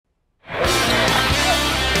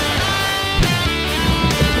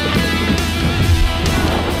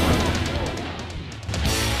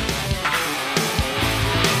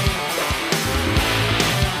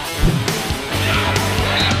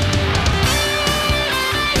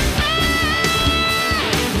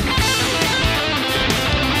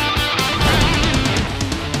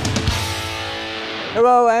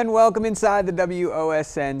Hello and welcome inside the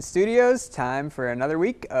WOSN studios. Time for another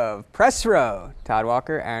week of Press Row. Todd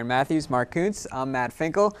Walker, Aaron Matthews, Mark Kunz. I'm Matt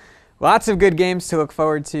Finkel. Lots of good games to look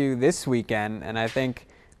forward to this weekend, and I think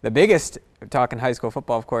the biggest, talking high school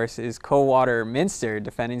football, of course, is Coldwater-Minster,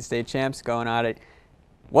 defending state champs, going at it.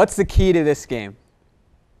 What's the key to this game?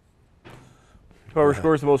 Whoever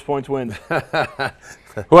scores the most points wins.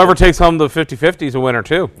 Whoever takes home the 50-50 is a winner,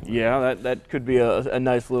 too. Yeah, that could be a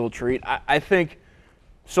nice little treat. I think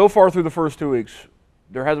so far through the first 2 weeks,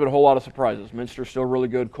 there hasn't been a whole lot of surprises. Minster's still really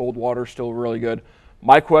good. Coldwater's still really good.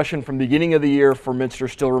 My question from the beginning of the year for Minster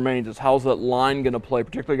still remains is how's that line going to play,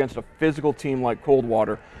 particularly against a physical team like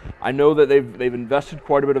Coldwater? I know that they've invested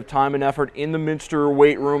quite a bit of time and effort in the Minster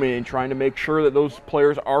weight room and trying to make sure that those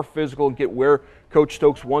players are physical and get where Coach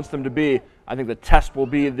Stokes wants them to be. I think the test will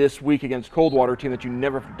be this week against Coldwater, a team that you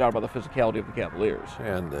never doubt about the physicality of the Cavaliers.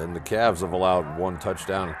 And the Cavs have allowed 1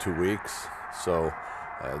 touchdown in 2 weeks, so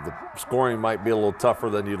the scoring might be a little tougher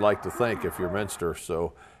than you'd like to think if you're Minster.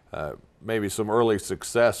 So maybe some early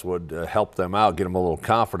success would help them out, get them a little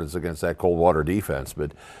confidence against that Coldwater defense.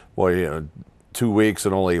 But boy, 2 weeks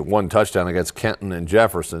and only 1 touchdown against Kenton and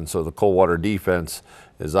Jefferson, so the Coldwater defense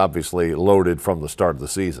is obviously loaded from the start of the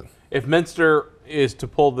season. If Minster is to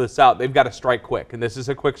pull this out, they've got to strike quick, and this is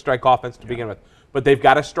a quick strike offense to begin with. But they've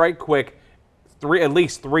got to strike quick at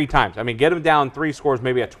least 3 times. I mean, get them down 3 scores,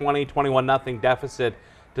 maybe a 20, 21-0 deficit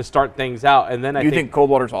to start things out. And then you think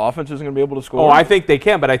Coldwater's offense isn't going to be able to score? Oh, I think they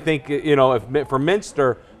can, but I think, if for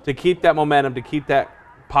Minster to keep that momentum, to keep that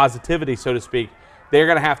positivity, so to speak, they're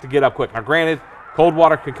going to have to get up quick. Now, granted,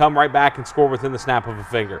 Coldwater could come right back and score within the snap of a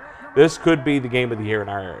finger. This could be the game of the year in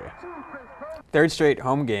our area. 3rd straight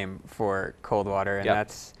home game for Coldwater, and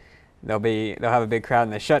they'll have a big crowd,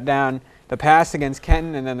 and they shut down the pass against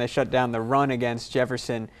Kenton, and then they shut down the run against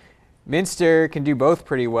Jefferson. Minster can do both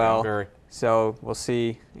pretty well, so we'll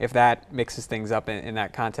see if that mixes things up in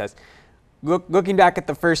that contest. Looking back at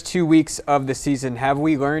the first 2 weeks of the season, have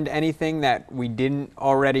we learned anything that we didn't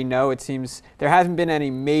already know? It seems there hasn't been any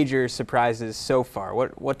major surprises so far.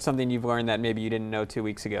 What's something you've learned that maybe you didn't know 2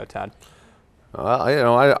 weeks ago, Todd?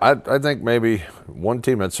 I think maybe one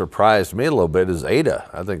team that surprised me a little bit is Ada.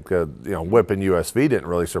 I think whipping USV didn't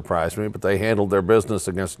really surprise me, but they handled their business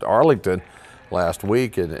against Arlington last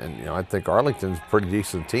week, and I think Arlington's a pretty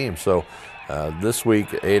decent team. So this week,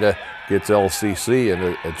 Ada gets LCC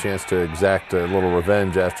and a chance to exact a little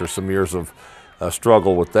revenge after some years of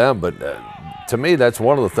struggle with them. But to me, that's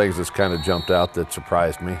one of the things that's kind of jumped out that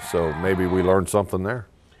surprised me. So maybe we learned something there.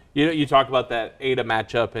 You talk about that Ada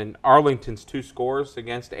matchup, and Arlington's 2 scores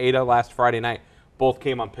against Ada last Friday night both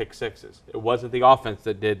came on pick sixes. It wasn't the offense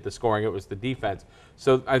that did the scoring, it was the defense.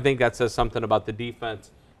 So I think that says something about the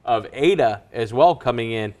defense of Ada as well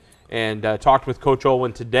coming in. And talked with Coach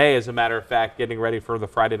Olwin today, as a matter of fact, getting ready for the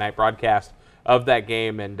Friday night broadcast of that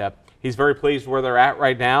game. And he's very pleased where they're at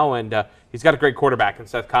right now. And he's got a great quarterback in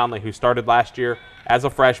Seth Conley, who started last year as a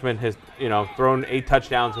freshman, has thrown 8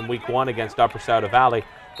 touchdowns in week 1 against Upper Sauter Valley.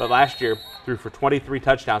 But last year threw for 23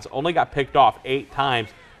 touchdowns, only got picked off 8 times,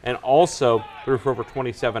 and also threw for over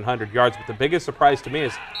 2,700 yards. But the biggest surprise to me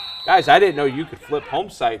is, guys, I didn't know you could flip home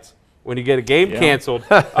sites when you get a game canceled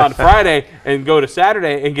on Friday and go to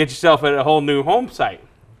Saturday and get yourself at a whole new home site.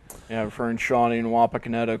 Yeah, referring Shawnee and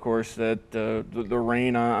Wapakoneta, of course, that the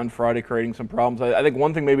rain on Friday creating some problems. I think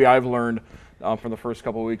one thing maybe I've learned from the first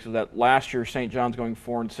couple of weeks is that last year St. John's going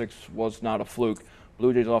 4-6 was not a fluke.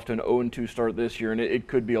 Blue Jays off to an 0-2 start this year, and it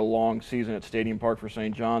could be a long season at Stadium Park for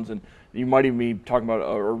St. John's. And you might even be talking about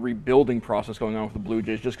a rebuilding process going on with the Blue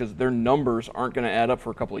Jays, just because their numbers aren't going to add up for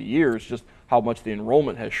a couple of years, just how much the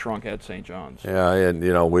enrollment has shrunk at St. John's. Yeah,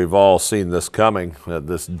 and we've all seen this coming,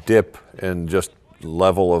 this dip in just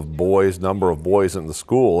level of boys, number of boys in the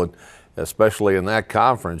school, and especially in that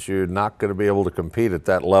conference, you're not going to be able to compete at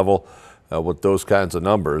that level with those kinds of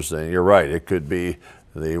numbers. And you're right, it could be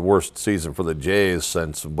the worst season for the Jays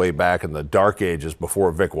since way back in the dark ages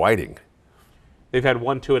before Vic Whiting. They've had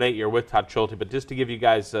 1 2-8 year with Todd Schulte, but just to give you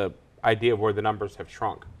guys an idea of where the numbers have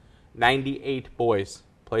shrunk, 98 boys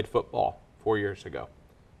played football 4 years ago.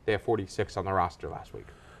 They have 46 on the roster last week.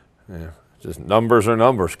 Yeah, just numbers are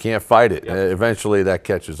numbers. Can't fight it. Yep. Eventually that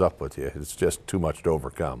catches up with you. It's just too much to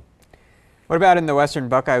overcome. What about in the Western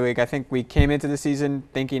Buckeye League? I think we came into the season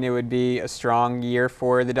thinking it would be a strong year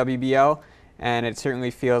for the WBL, and it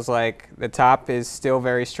certainly feels like the top is still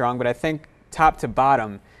very strong, but I think top to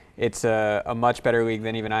bottom, it's a much better league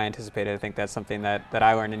than even I anticipated. I think that's something that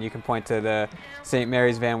I learned, and you can point to the St.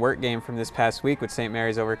 Mary's Van Wert game from this past week with St.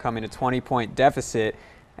 Mary's overcoming a 20-point deficit,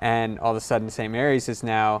 and all of a sudden St. Mary's is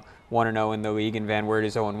now 1-0 in the league and Van Wert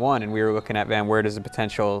is 0-1, and we were looking at Van Wert as a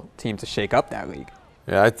potential team to shake up that league.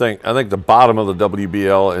 Yeah, I think the bottom of the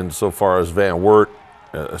WBL, insofar as Van Wert,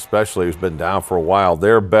 especially, who's been down for a while,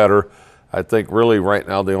 they're better. I think really right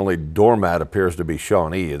now the only doormat appears to be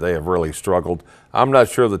Shawnee. They have really struggled. I'm not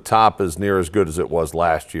sure the top is near as good as it was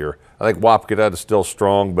last year. I think Wapakoneta is still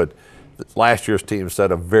strong, but last year's team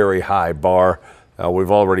set a very high bar.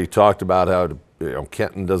 We've already talked about how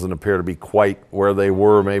Kenton doesn't appear to be quite where they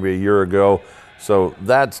were maybe a year ago. So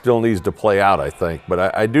that still needs to play out, I think.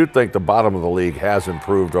 But I do think the bottom of the league has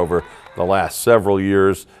improved over the last several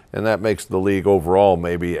years, and that makes the league overall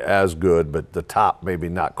maybe as good, but the top maybe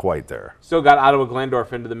not quite there. Still got Ottawa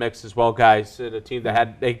Glandorf into the mix as well, guys. A team that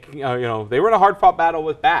had they were in a hard-fought battle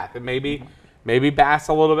with Bath, and maybe Bath's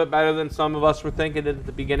a little bit better than some of us were thinking at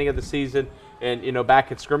the beginning of the season, and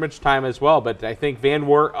back at scrimmage time as well. But I think Van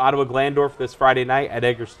Wert, Ottawa Glandorf this Friday night at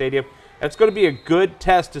Edgar Stadium. That's going to be a good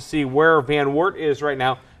test to see where Van Wert is right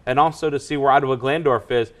now, and also to see where Ottawa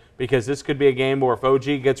Glandorf is, because this could be a game where if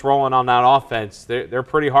OG gets rolling on that offense, they're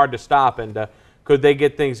pretty hard to stop, and could they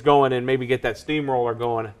get things going and maybe get that steamroller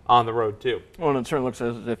going on the road too? Well, and it certainly looks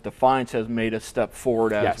as if Defiance has made a step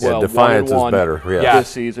forward as Yes. well. Yeah, Defiance is better this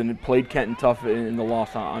season. It played Kenton tough in the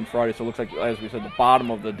loss on Friday, so it looks like, as we said, the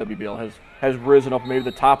bottom of the WBL has risen up. Maybe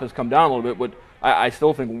the top has come down a little bit, but I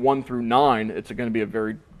still think 1 through 9, it's going to be a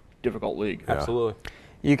very difficult league. Yeah. Absolutely.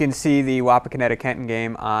 You can see the Wapakoneta-Kenton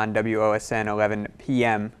game on WOSN 11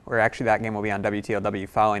 p.m., or actually that game will be on WTLW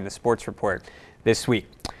following the sports report this week.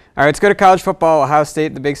 All right, let's go to college football. Ohio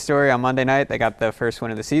State, the big story on Monday night. They got the first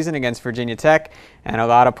win of the season against Virginia Tech, and a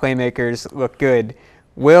lot of playmakers look good.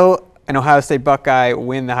 Will an Ohio State Buckeye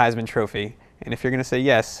win the Heisman Trophy? And if you're going to say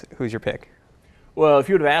yes, who's your pick? Well, if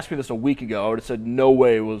you would have asked me this a week ago, I would have said no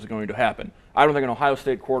way it was going to happen. I don't think an Ohio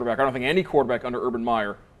State quarterback, I don't think any quarterback under Urban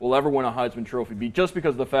Meyer will ever win a Heisman Trophy, just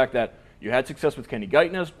because of the fact that you had success with Kenny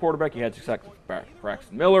Guyton as quarterback, you had success with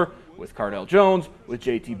Braxton Miller, with Cardell Jones, with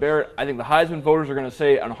J.T. Barrett. I think the Heisman voters are going to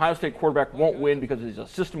say an Ohio State quarterback won't win because he's a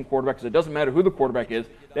system quarterback, because it doesn't matter who the quarterback is,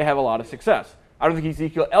 they have a lot of success. I don't think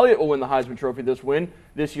Ezekiel Elliott will win the Heisman Trophy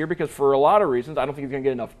this year because for a lot of reasons. I don't think he's going to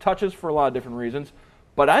get enough touches for a lot of different reasons.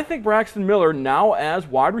 But I think Braxton Miller, now as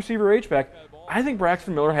wide receiver H-back, I think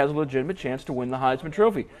Braxton Miller has a legitimate chance to win the Heisman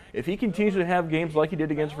Trophy. If he continues to have games like he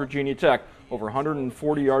did against Virginia Tech, over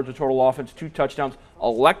 140 yards of total offense, 2 touchdowns,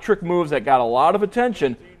 electric moves that got a lot of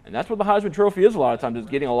attention, and that's what the Heisman Trophy is a lot of times, is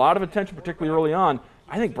getting a lot of attention, particularly early on.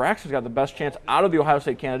 I think Braxton's got the best chance out of the Ohio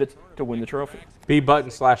State candidates to win the trophy.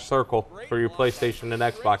 B/circle for your PlayStation and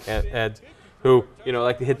Xbox heads who,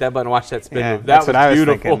 like to hit that button and watch that spin move. That was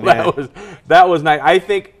beautiful. Thinking, That was nice. I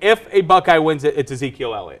think if a Buckeye wins it, it's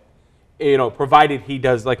Ezekiel Elliott. Provided he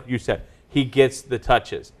does, like you said, he gets the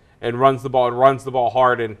touches and runs the ball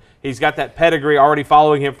hard, and he's got that pedigree already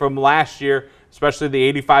following him from last year, especially the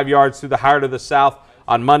 85 yards through the heart of the South.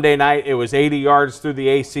 On Monday night, it was 80 yards through the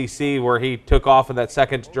ACC where he took off in that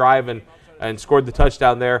second drive and scored the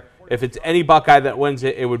touchdown there. If it's any Buckeye that wins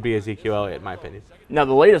it, it would be Ezekiel Elliott, in my opinion. Now,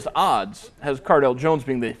 the latest odds has Cardell Jones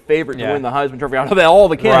being the favorite to win the Heisman Trophy out of all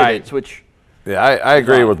the candidates, which... Yeah, I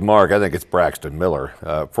agree with Mark. I think it's Braxton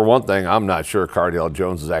Miller. For one thing, I'm not sure Cardell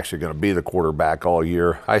Jones is actually going to be the quarterback all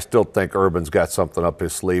year. I still think Urban's got something up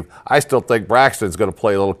his sleeve. I still think Braxton's going to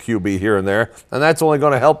play a little QB here and there, and that's only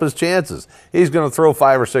going to help his chances. He's going to throw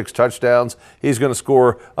 5 or 6 touchdowns. He's going to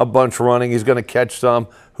score a bunch running. He's going to catch some.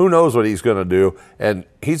 Who knows what he's going to do? And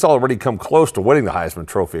he's already come close to winning the Heisman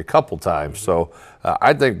Trophy a couple times. So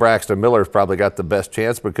I think Braxton Miller's probably got the best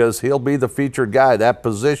chance because he'll be the featured guy. That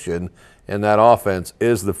position in that offense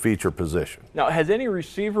is the feature position. Now, has any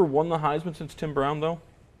receiver won the Heisman since Tim Brown, though?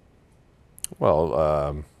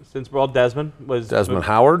 Well, Desmond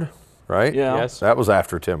Howard, right? Yeah. Yes. That was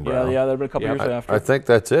after Tim Brown. Yeah, that had been a couple years after. I think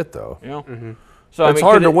that's it, though. Yeah. Mm-hmm. So it's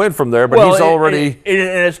hard to win from there, but he's already... It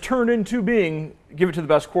has turned into being, give it to the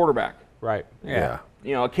best quarterback. Right. Yeah.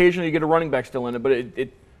 Occasionally you get a running back still in it, but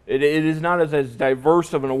it is not as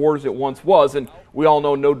diverse of an award as it once was, and we all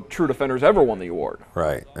know no true defenders ever won the award.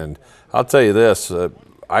 Right, and I'll tell you this,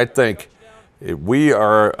 I think we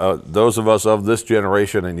are, those of us of this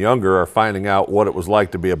generation and younger are finding out what it was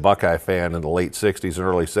like to be a Buckeye fan in the late 60s and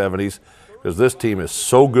early 70s, because this team is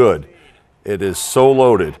so good, it is so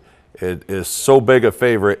loaded, it is so big a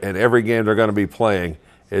favorite in every game they're going to be playing.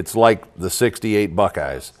 It's like the 68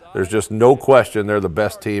 Buckeyes. There's just no question they're the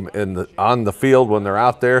best team on the field when they're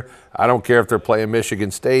out there. I don't care if they're playing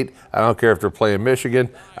Michigan State. I don't care if they're playing Michigan.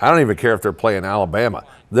 I don't even care if they're playing Alabama.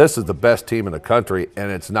 This is the best team in the country, and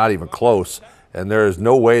it's not even close. And there is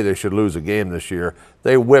no way they should lose a game this year.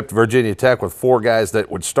 They whipped Virginia Tech with 4 guys that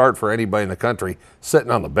would start for anybody in the country sitting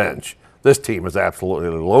on the bench. This team is absolutely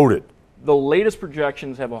loaded. The latest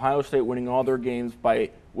projections have Ohio State winning all their games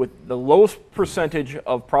by with the lowest percentage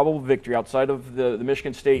of probable victory outside of the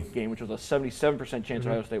Michigan State game, which was a 77% chance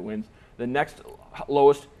Ohio State wins. The next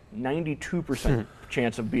lowest, 92%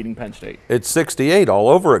 chance of beating Penn State. It's 68 all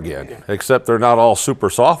over again, except they're not all super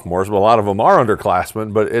sophomores, but a lot of them are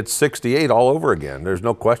underclassmen, but it's 68 all over again. There's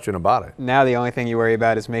no question about it. Now the only thing you worry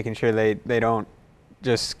about is making sure they don't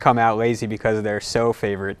just come out lazy because they're so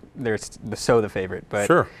favorite. They're the favorite. But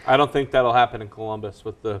sure. I don't think that'll happen in Columbus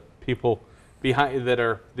with the people behind that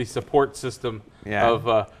are the support system of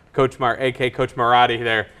Coach Coach Marotti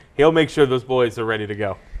there. He'll make sure those boys are ready to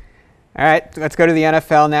go. All right, let's go to the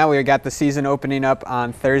NFL now. We got the season opening up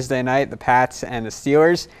on Thursday night, the Pats and the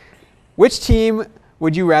Steelers. Which team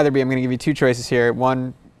would you rather be? I'm going to give you two choices here.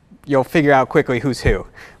 One, you'll figure out quickly who's who.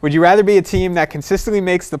 Would you rather be a team that consistently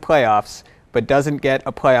makes the playoffs but doesn't get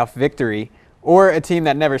a playoff victory, or a team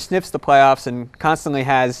that never sniffs the playoffs and constantly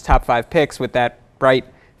has top 5 picks with that bright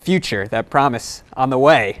future, that promise on the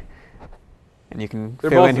way? And you can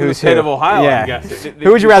fill in who's who. They're both in the state of Ohio, I guess.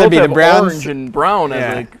 Who would you rather be, the Browns? Orange and brown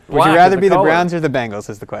as like would you rather be the Browns or the Bengals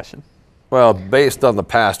is the question. Well, based on the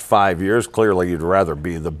past 5 years, clearly you'd rather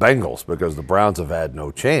be the Bengals because the Browns have had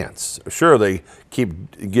no chance. Sure, they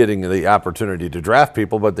keep getting the opportunity to draft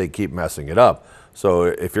people, but they keep messing it up. So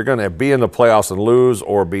if you're going to be in the playoffs and lose,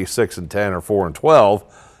 or be 6-10 or 4-12,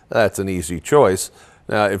 that's an easy choice.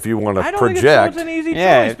 Now, if you want to project, I don't think it's an easy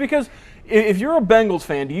choice, because if you're a Bengals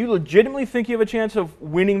fan, do you legitimately think you have a chance of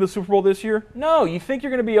winning the Super Bowl this year? No, you think you're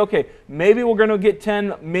going to be okay. Maybe we're going to get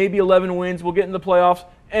 10, maybe 11 wins. We'll get in the playoffs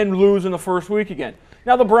and lose in the first week again.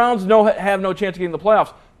 Now the Browns have no chance of getting in the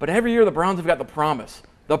playoffs, but every year the Browns have got the promise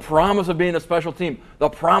of being a special team, the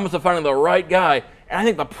promise of finding the right guy. And I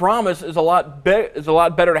think the promise is a lot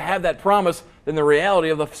better to have that promise than the reality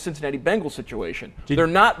of the Cincinnati Bengals situation. They're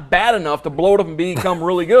not bad enough to blow it up and become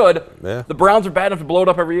really good. Yeah. The Browns are bad enough to blow it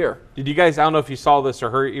up every year. Did you guys, I don't know if you saw this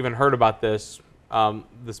or even heard about this,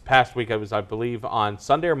 this past week, I believe, on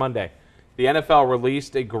Sunday or Monday. The NFL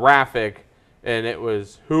released a graphic, and it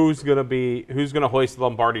was who's going to hoist the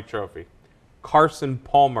Lombardi Trophy. Carson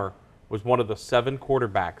Palmer was one of the 7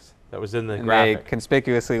 quarterbacks that was in the graphic. They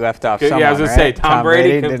conspicuously left off someone, I was going right? to say, Tom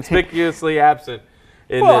Brady conspicuously absent.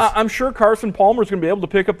 I'm sure Carson Palmer's going to be able to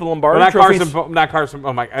pick up the Lombardi Trophy.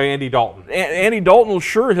 Andy Dalton. Andy Dalton,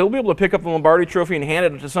 he'll be able to pick up the Lombardi Trophy and hand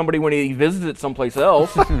it to somebody when he visits it someplace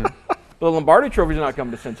else. But the Lombardi Trophy's not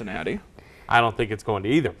coming to Cincinnati. I don't think it's going to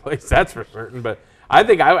either place, that's for certain. But I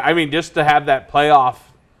think, I mean, just to have that playoff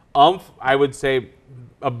I would say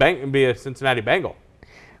be a Cincinnati Bengal.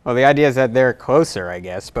 Well, the idea is that they're closer, I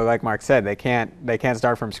guess. But like Mark said, they can't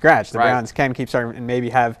start from scratch. The Browns can keep starting and maybe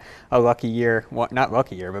have a lucky year. Well, not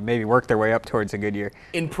lucky year, but maybe work their way up towards a good year.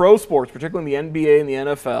 In pro sports, particularly in the NBA and the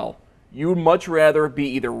NFL, you would much rather be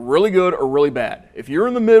either really good or really bad. If you're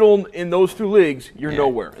in the middle in those 2 leagues, you're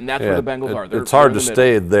nowhere. And that's where the Bengals are. It's hard to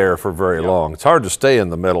stay there for very long. It's hard to stay in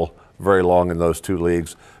the middle very long in those 2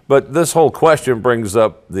 leagues. But this whole question brings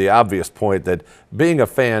up the obvious point that being a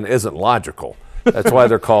fan isn't logical. That's why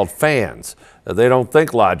they're called fans. They don't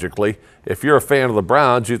think logically. If you're a fan of the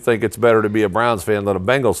Browns, you think it's better to be a Browns fan than a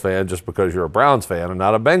Bengals fan just because you're a Browns fan and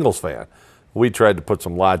not a Bengals fan. We tried to put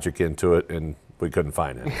some logic into it, and we couldn't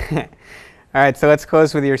find it. All right, so let's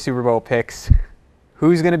close with your Super Bowl picks.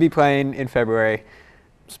 Who's going to be playing in February?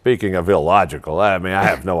 Speaking of illogical, I mean, I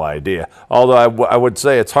have no idea. Although I would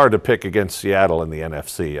say it's hard to pick against Seattle in the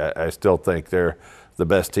NFC. I still think they're the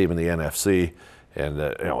best team in the NFC, and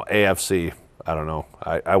AFC. I don't know.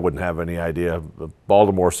 I wouldn't have any idea.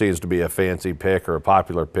 Baltimore seems to be a fancy pick or a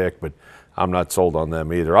popular pick, but I'm not sold on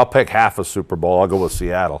them either. I'll pick half a Super Bowl. I'll go with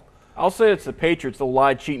Seattle. I'll say it's the Patriots. They'll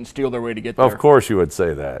lie, cheat, and steal their way to get there. Of course you would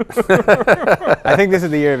say that. I think this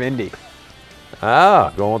is the year of Indy.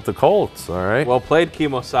 Going with the Colts. All right. Well played,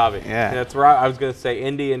 Kimo Sabe. Yeah. That's right. I was going to say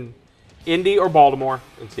Indy or Baltimore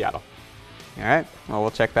and Seattle. All right. Well,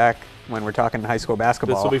 we'll check back when we're talking high school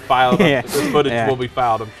basketball. This will be filed. This footage will be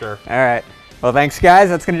filed, I'm sure. All right. Well, thanks, guys.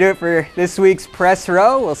 That's going to do it for this week's Press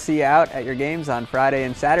Row. We'll see you out at your games on Friday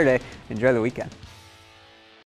and Saturday. Enjoy the weekend.